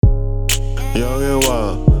young and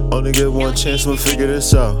wild. Only get one chance, I'ma figure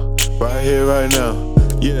this out. Right here, right now.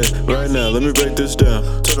 Yeah, right now, let me break this down.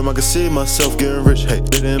 Told them I could see myself getting rich. Hey,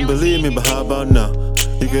 they didn't believe me, but how about now?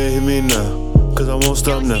 You can hear me now, cause I won't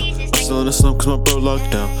stop now. I'm still in the slump cause my bro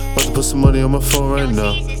locked down. About to put some money on my phone right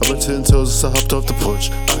now. I've been 10 toes since I hopped off the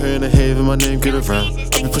porch. Out here in the haven, my name get around.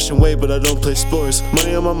 I be pushing weight, but I don't play sports.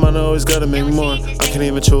 Money on my mind, I always gotta make more. I can't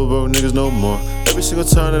even chill bro, niggas no more. Every single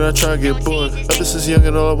time that I try to get bored. Ever since young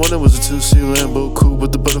and all I wanted was a 2C Lambo coupe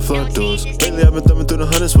with the butterfly doors. Lately I've been thumbing through the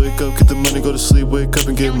hundreds, wake up, get the money, go to sleep, wake up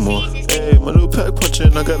and get more. Hey, my new pack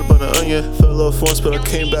punching, I got about an onion. Fell off once, but I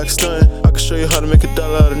came back stunting. I can show you how to make $1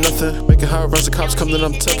 out of nothing. Making high runs, the cops come, then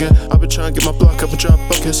I'm tucking. I've been trying to get my block up and drop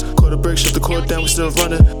buckets. Quarter break, shift the cord down, we still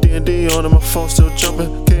running. D&D on and my phone still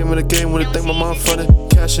jumping. Came in the game with a thing my mom funded.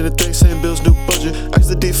 Cash in the thing, same bills, new budget. Ask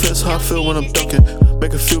the defense how I feel when I'm dunking.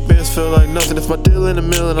 Make a few bands feel like nothing. If my deal in the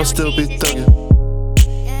mill and I'll still be thugging.